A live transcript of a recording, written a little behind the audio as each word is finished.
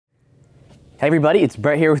Hey everybody, it's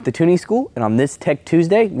Brett here with the Tuning School, and on this Tech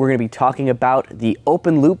Tuesday, we're going to be talking about the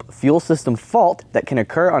open loop fuel system fault that can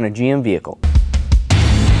occur on a GM vehicle.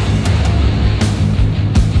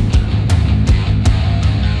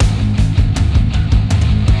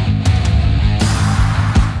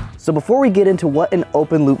 So before we get into what an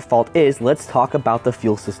open loop fault is, let's talk about the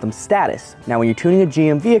fuel system status. Now when you're tuning a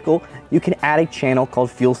GM vehicle, you can add a channel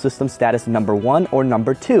called fuel system status number 1 or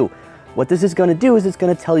number 2. What this is going to do is it's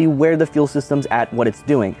going to tell you where the fuel system's at, what it's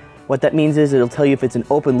doing. What that means is it'll tell you if it's an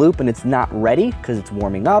open loop and it's not ready because it's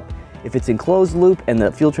warming up, if it's in closed loop and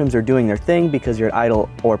the fuel trims are doing their thing because you're at idle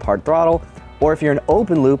or part throttle, or if you're in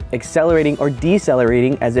open loop, accelerating or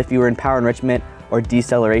decelerating as if you were in power enrichment or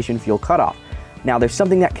deceleration fuel cutoff. Now there's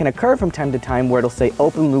something that can occur from time to time where it'll say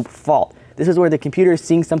open loop fault. This is where the computer is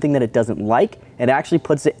seeing something that it doesn't like and actually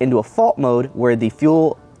puts it into a fault mode where the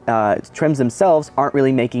fuel trims themselves aren't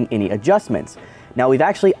really making any adjustments. Now we've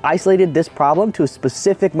actually isolated this problem to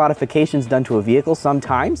specific modifications done to a vehicle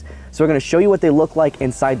sometimes. So we're going to show you what they look like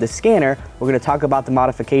inside the scanner. We're going to talk about the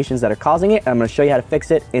modifications that are causing it, and I'm going to show you how to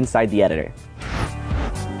fix it inside the editor.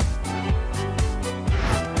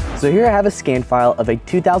 So here I have a scan file of a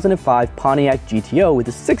 2005 Pontiac GTO with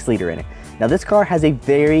a 6-liter in it. Now this car has a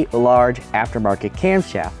very large aftermarket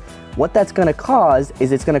camshaft. What that's going to cause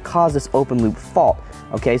is it's going to cause this open loop fault.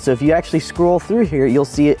 Okay, so if you actually scroll through here, you'll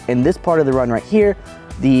see it in this part of the run right here.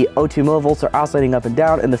 The O2 millivolts are oscillating up and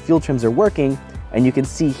down and the fuel trims are working. And you can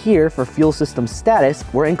see here for fuel system status,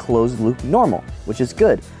 we're in closed loop normal, which is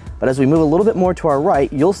good. But as we move a little bit more to our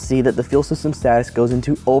right, you'll see that the fuel system status goes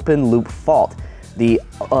into open loop fault. The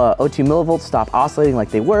O2 millivolts stop oscillating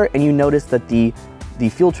like they were, and you notice that the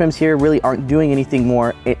fuel trims here really aren't doing anything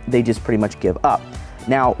more. They just pretty much give up.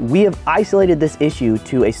 Now, we have isolated this issue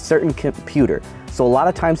to a certain computer. So a lot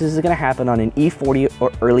of times this is going to happen on an E40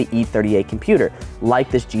 or early E38 computer,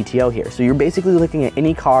 like this GTO here. So you're basically looking at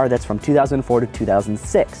any car that's from 2004 to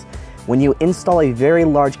 2006. When you install a very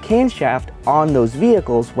large camshaft on those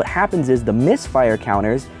vehicles, what happens is the misfire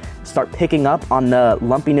counters start picking up on the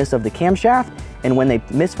lumpiness of the camshaft, and when the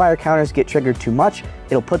misfire counters get triggered too much,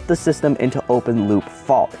 it'll put the system into open loop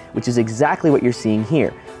fault, which is exactly what you're seeing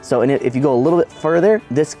here. So if you go a little bit further,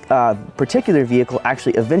 this particular vehicle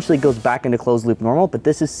actually eventually goes back into closed loop normal, but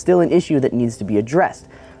this is still an issue that needs to be addressed.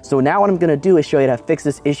 So now what I'm going to do is show you how to fix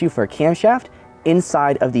this issue for a camshaft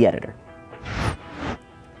inside of the editor.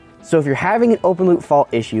 So if you're having an open loop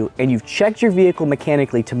fault issue and you've checked your vehicle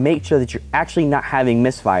mechanically to make sure that you're actually not having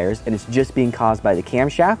misfires and it's just being caused by the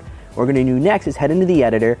camshaft, what we're going to do next is head into the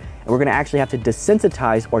editor and we're going to actually have to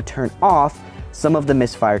desensitize or turn off some of the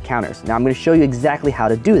misfire counters. Now I'm going to show you exactly how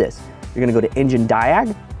to do this. You're going to go to Engine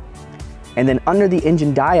Diag, and then under the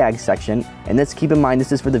Engine Diag section, and let's keep in mind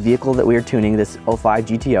this is for the vehicle that we are tuning, this 05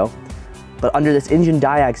 GTO, but under this Engine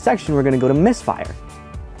Diag section we're going to go to misfire.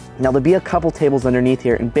 Now there'll be a couple tables underneath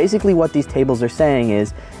here, and basically what these tables are saying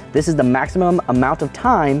is this is the maximum amount of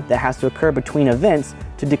time that has to occur between events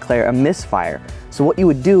to declare a misfire. So what you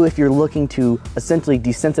would do if you're looking to essentially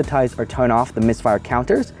desensitize or turn off the misfire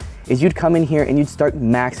counters is you'd come in here and you'd start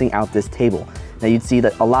maxing out this table. Now you'd see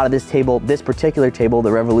that a lot of this table, this particular table,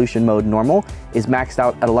 the revolution mode normal, is maxed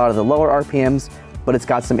out at a lot of the lower RPMs, but it's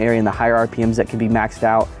got some area in the higher RPMs that can be maxed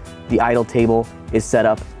out. The idle table is set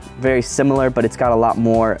up very similar, but it's got a lot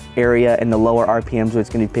more area in the lower RPMs where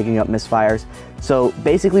it's going to be picking up misfires. So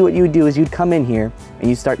basically what you would do is you'd come in here and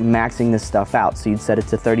you start maxing this stuff out. So you'd set it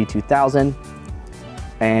to 32,000,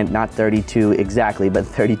 and not 32 exactly, but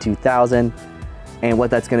 32,000. And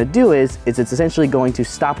what that's going to do is it's essentially going to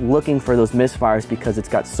stop looking for those misfires because it's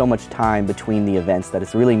got so much time between the events that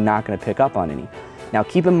it's really not going to pick up on any. Now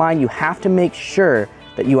keep in mind you have to make sure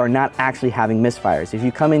that you are not actually having misfires. If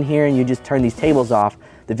you come in here and you just turn these tables off,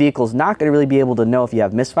 the vehicle's not going to really be able to know if you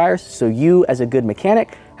have misfires. So you, as a good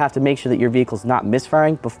mechanic, have to make sure that your vehicle's not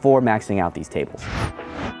misfiring before maxing out these tables.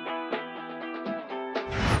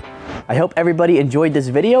 I hope everybody enjoyed this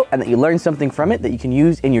video and that you learned something from it that you can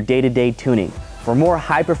use in your day-to-day tuning. For more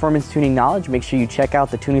high-performance tuning knowledge, make sure you check out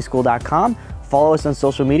thetuningschool.com, follow us on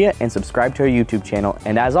social media, and subscribe to our YouTube channel.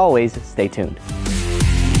 And as always, stay tuned.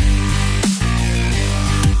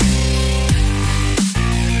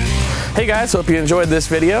 Hey guys, hope you enjoyed this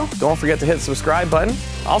video. Don't forget to hit the subscribe button.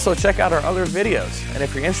 Also check out our other videos. And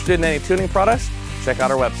if you're interested in any tuning products, check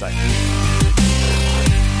out our website.